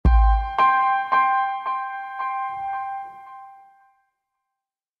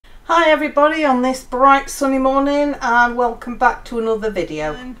Hi everybody on this bright sunny morning, and welcome back to another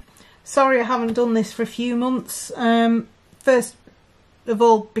video. Sorry I haven't done this for a few months. First of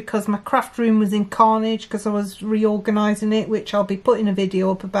all, because my craft room was in carnage because I was reorganising it, which I'll be putting a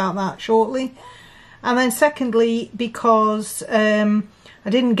video up about that shortly. And then secondly, because I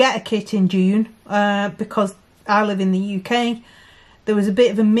didn't get a kit in June because I live in the UK. There was a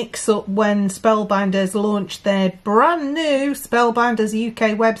bit of a mix-up when Spellbinders launched their brand new Spellbinders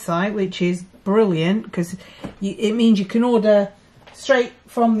UK website, which is brilliant because it means you can order straight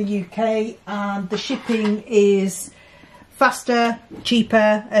from the UK and the shipping is faster,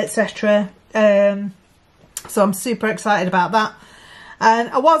 cheaper, etc. So I'm super excited about that. And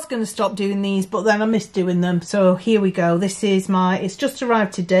I was going to stop doing these, but then I missed doing them. So here we go. This is it's just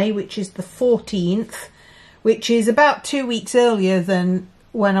arrived today, which is the 14th. Which is about 2 weeks earlier than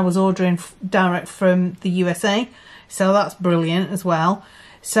when I was ordering direct from the USA. So that's brilliant as well.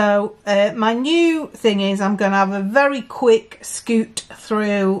 So my new thing is I'm going to have a very quick scoot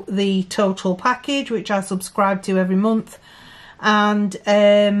through the total package, which I subscribe to every month. And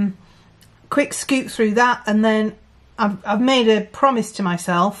quick scoot through that. And then I've made a promise to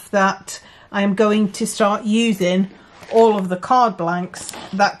myself that I am going to start using all of the card blanks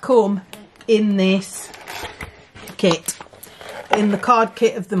that come in this kit, in the card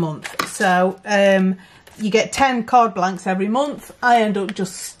kit of the month. So you get 10 card blanks every month. I end up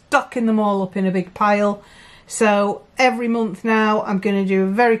just stocking them all up in a big pile. So every month now I'm going to do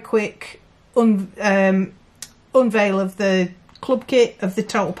a very quick unveil of the club kit of the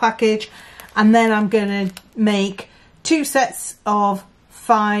total package, and then I'm going to make 2 sets of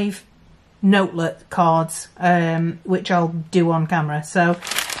 5 notelet cards, which I'll do on camera. So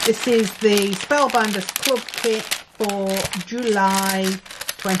this is the Spellbinders club kit for July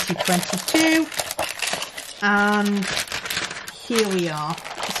 2022, and here we are.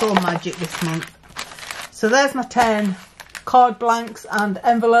 It's all magic this month. So there's my 10 card blanks and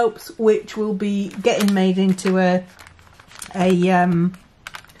envelopes, which will be getting made into a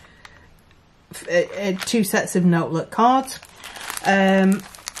 2 sets of notelet cards.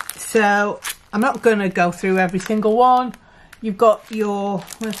 So I'm not going to go through every single one. You've got your,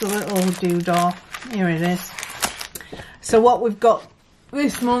 where's the little doodah? Here it is. So what we've got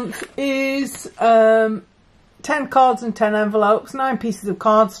this month is 10 cards and 10 envelopes, 9 pieces of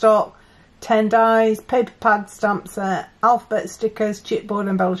cardstock, 10 dies, paper pad stamp set, alphabet stickers, chipboard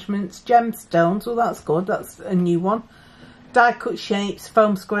embellishments, gemstones. Well, that's good. That's a new one. Die cut shapes,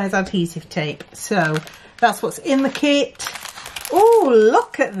 foam squares, adhesive tape. So that's what's in the kit. Oh,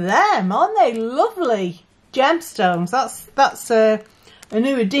 look at them. Aren't they lovely? Gemstones. That's a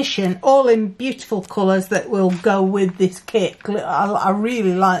new addition, all in beautiful colours that will go with this kit. I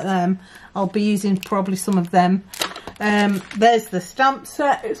really like them. I'll be using probably some of them. There's the stamp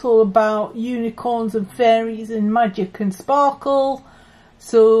set. It's all about unicorns and fairies and magic and sparkle.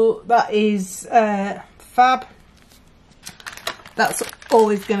 So that is fab. That's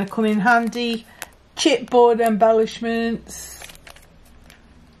always going to come in handy. Chipboard embellishments.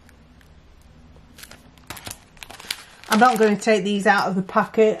 I'm not going to take these out of the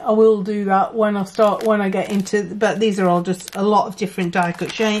packet. I will do that when I get into, but these are all just a lot of different die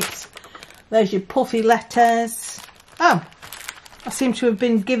cut shapes. There's your puffy letters. Oh, I seem to have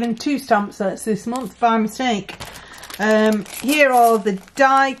been given 2 stamp sets this month by mistake. Here are the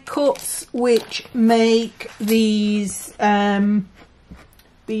die cuts which make these mermaids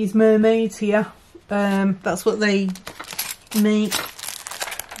here. That's what they make.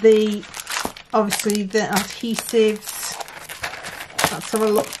 Obviously the adhesives. Let's have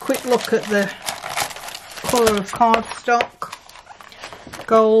a quick look at the colour of cardstock.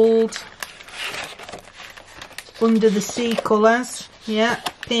 Gold. Under the sea colours. Yeah,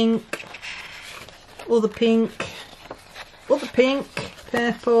 pink. Other pink. Other pink.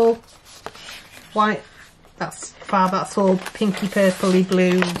 Purple. White. That's fab. That's all pinky purpley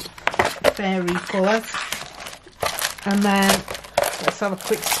blue fairy colours. And then let's have a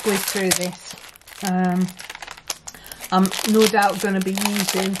quick squeeze through this. I'm no doubt going to be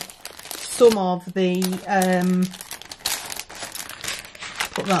using some of the,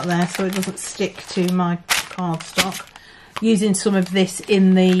 put that there so it doesn't stick to my cardstock. Using some of this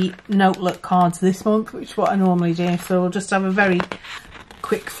in the notelet cards this month, which is what I normally do. So we'll just have a very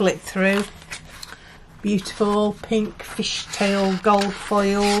quick flick through. Beautiful pink fishtail gold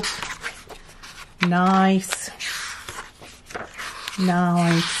foil. Nice.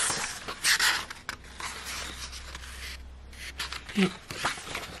 Nice.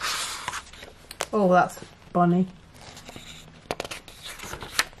 Oh, that's bunny.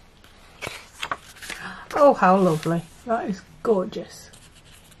 Oh, how lovely. That is gorgeous.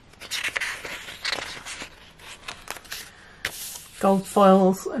 gold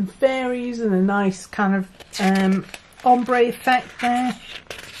foils and fairies and a nice kind of ombre effect there.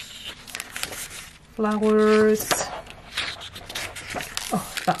 Flowers.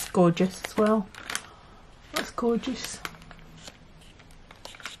 Oh, that's gorgeous as well. That's gorgeous.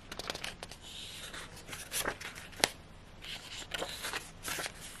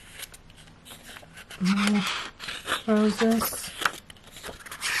 More roses.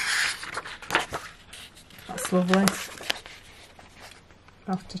 That's lovely.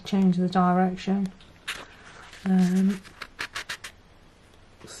 I have to change the direction.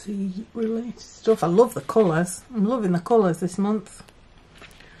 See related stuff. I love the colours. I'm loving the colours this month.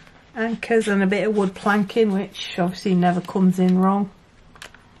 Anchors and a bit of wood planking, which obviously never comes in wrong.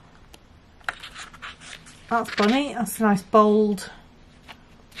 That's funny. That's a nice bold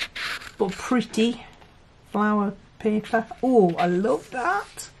but pretty flower paper. Oh, I love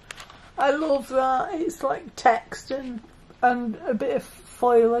that. I love that. It's like text and a bit of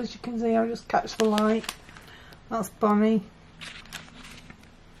foil, as you can see. I'll just catch the light. That's bonny.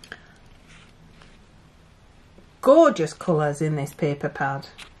 Gorgeous colours in this paper pad.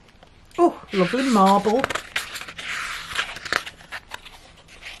 Oh, lovely marble.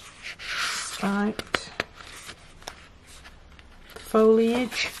 Striped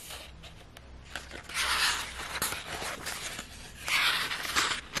foliage.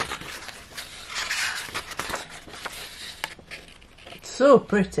 So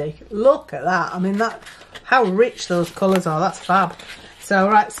pretty. Look at that. I mean, that, how rich those colours are. That's fab. So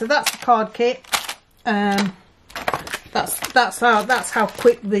right, so that's the card kit. That's how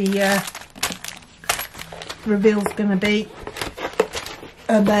quick the reveal's gonna be.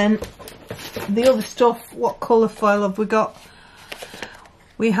 And then the other stuff, what colour foil have we got?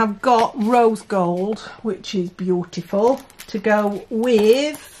 We have got rose gold, which is beautiful, to go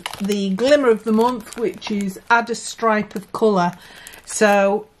with the glimmer of the month, which is add a stripe of colour.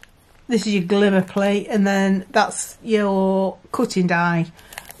 So this is your glimmer plate, and then that's your cutting die.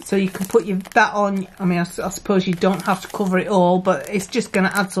 So you can put that on. I mean, I suppose you don't have to cover it all, but it's just going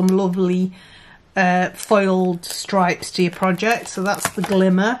to add some lovely foiled stripes to your project. So that's the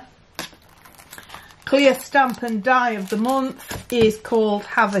glimmer. Clear stamp and die of the month is called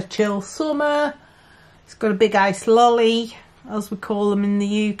Have a Chill Summer. It's got a big ice lolly, as we call them in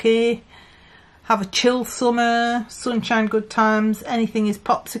the UK. Have a chill summer, sunshine, good times, anything is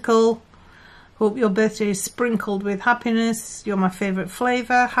popsicle. Hope your birthday is sprinkled with happiness. You're my favourite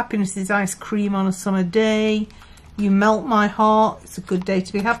flavour. Happiness is ice cream on a summer day. You melt my heart. It's a good day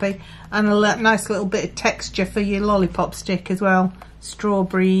to be happy. And a nice little bit of texture for your lollipop stick as well.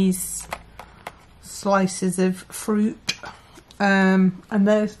 Strawberries, slices of fruit. And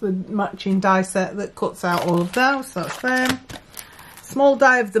there's the matching die set that cuts out all of those. That's them. Small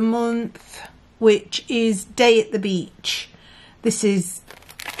die of the month, which is Day at the Beach. This is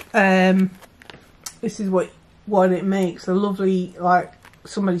what it makes. A lovely, like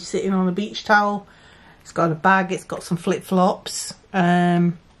somebody sitting on a beach towel. It's got a bag, it's got some flip-flops,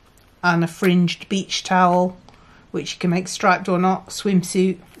 and a fringed beach towel, which you can make striped or not.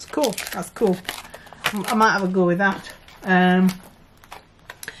 Swimsuit. It's cool. That's cool. I might have a go with that.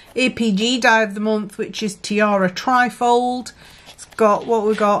 APG die of the month, which is Tiara Trifold. It's got what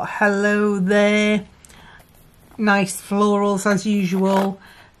we got. Hello there. Nice florals as usual.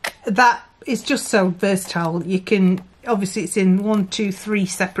 That is just so versatile. You can, obviously it's in 1, 2, 3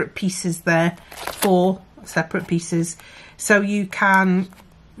 separate pieces there. 4 separate pieces. So you can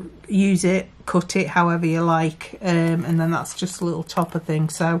use it, cut it however you like. And then that's just a little topper thing.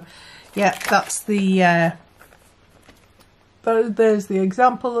 So yeah, that's the there's the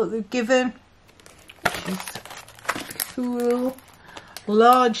example that they've given. Cool.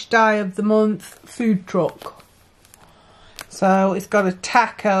 Large die of the month, food truck. So it's got a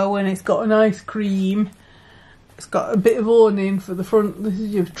taco and it's got an ice cream. It's got a bit of awning for the front. This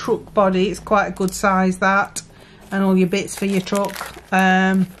is your truck body. It's quite a good size, that. And all your bits for your truck.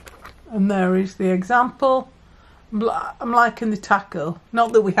 And there is the example. I'm liking the taco.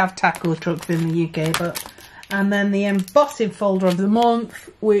 Not that we have taco trucks in the UK, but... And then the embossing folder of the month,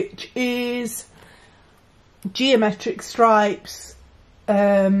 which is geometric stripes,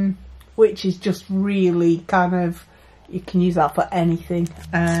 which is just really kind of, you can use that for anything.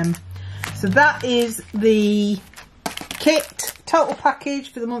 So that is the kit total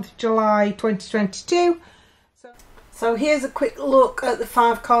package for the month of July 2022. So here's a quick look at the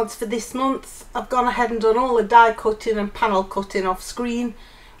 5 cards for this month. I've gone ahead and done all the die cutting and panel cutting off screen.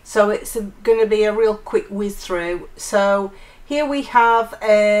 So it's going to be a real quick whiz through. So here we have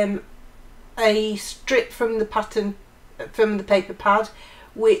a strip from the pattern, from the paper pad,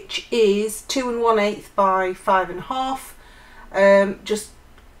 which is 2 1/8 by 5 1/2. just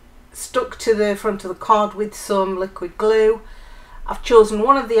stuck to the front of the card with some liquid glue. I've chosen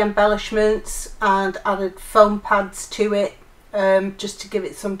one of the embellishments and added foam pads to it, just to give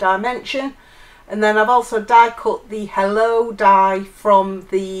it some dimension. And then I've also die cut the Hello die from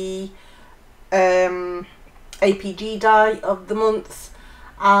the APG die of the month,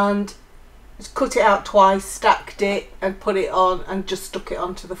 and cut it out twice, stacked it and put it on, and just stuck it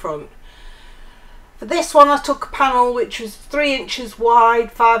onto the front. For this one I took a panel which was 3 inches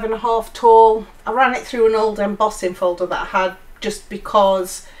wide, 5.5 tall. I ran it through an old embossing folder that I had, just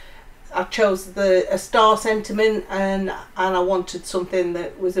because I chose a star sentiment and I wanted something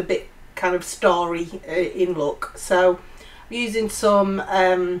that was a bit kind of starry in look. So I'm using some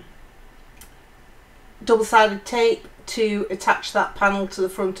double-sided tape to attach that panel to the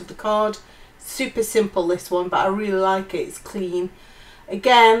front of the card. Super simple this one, but I really like it. It's clean.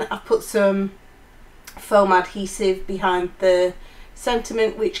 Again, I've put some foam adhesive behind the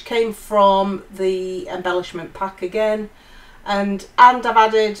sentiment, which came from the embellishment pack again, and I've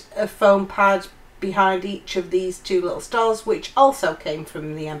added a foam pad behind each of these 2 little stars, which also came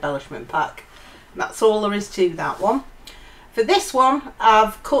from the embellishment pack. And that's all there is to that one. For this one,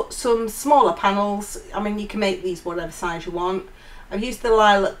 I've cut some smaller panels. I mean, you can make these whatever size you want. I've used the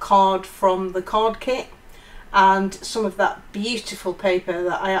lilac card from the card kit and some of that beautiful paper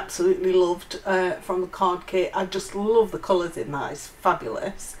that I absolutely loved from the card kit. I just love the colours in that, it's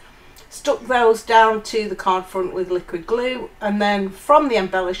fabulous. Stuck those down to the card front with liquid glue, and then from the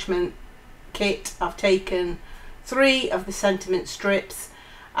embellishment kit I've taken 3 of the sentiment strips.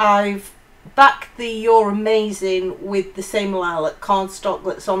 I've backed the You're Amazing with the same lilac cardstock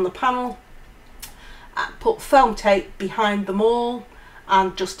that's on the panel. I put foam tape behind them all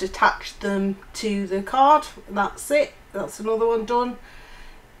and just attached them to the card. That's it. That's another one done.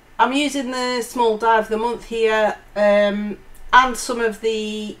 I'm using the small die of the month here, and some of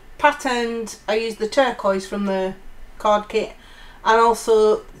the patterned, I used the turquoise from the card kit, and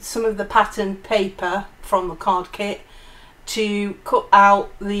also some of the patterned paper from the card kit to cut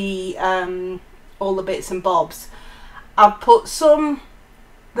out the all the bits and bobs. I've put some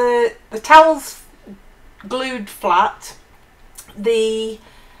the towels glued flat. The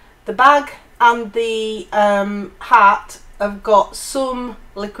bag and the hat have got some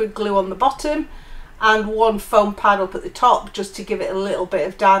liquid glue on the bottom and 1 foam pad up at the top, just to give it a little bit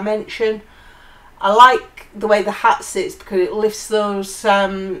of dimension. I like the way the hat sits because it lifts those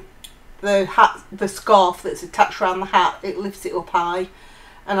the scarf that's attached around the hat, it lifts it up high,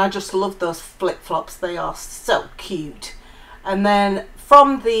 and I just love those flip-flops. They are so cute. And then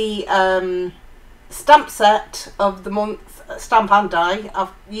from the stamp set of the month, stamp and die,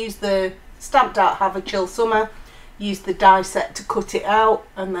 I've used the stamped out Have a Chill Summer, used the die set to cut it out,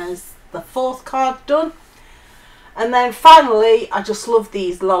 and there's the 4th card done. And then finally, I just love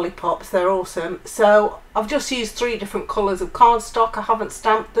these lollipops, they're awesome. So I've just used 3 different colours of cardstock. I haven't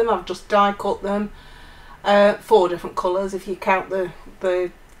stamped them, I've just die cut them. 4 different colours if you count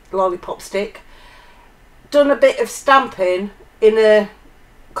the lollipop stick. Done a bit of stamping in a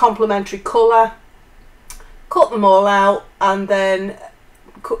complementary colour, cut them all out, and then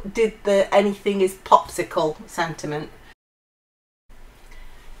did the anything is popsicle sentiment.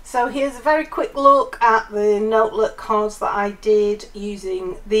 So here's a very quick look at the notelet cards that I did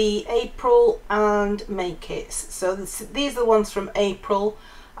using the April and May kits. So these are the ones from April.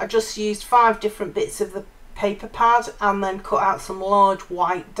 I just used 5 different bits of the paper pad and then cut out some large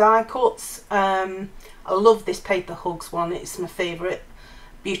white die cuts. I love this paper hugs one, it's my favourite.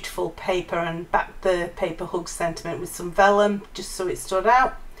 Beautiful paper, and backed the paper hugs sentiment with some vellum just so it stood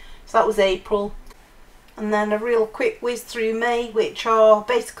out. So that was April. And then a real quick whiz through May, which are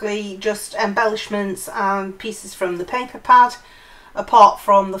basically just embellishments and pieces from the paper pad, apart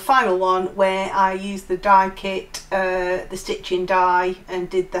from the final one where I used the die kit, the stitching die, and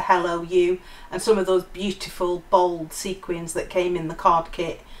did the Hello You and some of those beautiful bold sequins that came in the card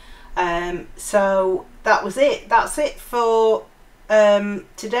kit. So that was it. That's it for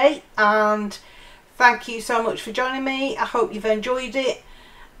today, and thank you so much for joining me. I hope you've enjoyed it.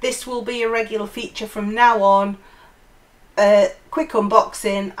 This will be a regular feature from now on, quick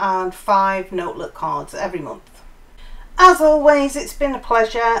unboxing and 5 notelet cards every month. As always, it's been a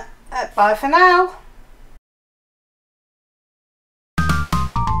pleasure. Bye for now.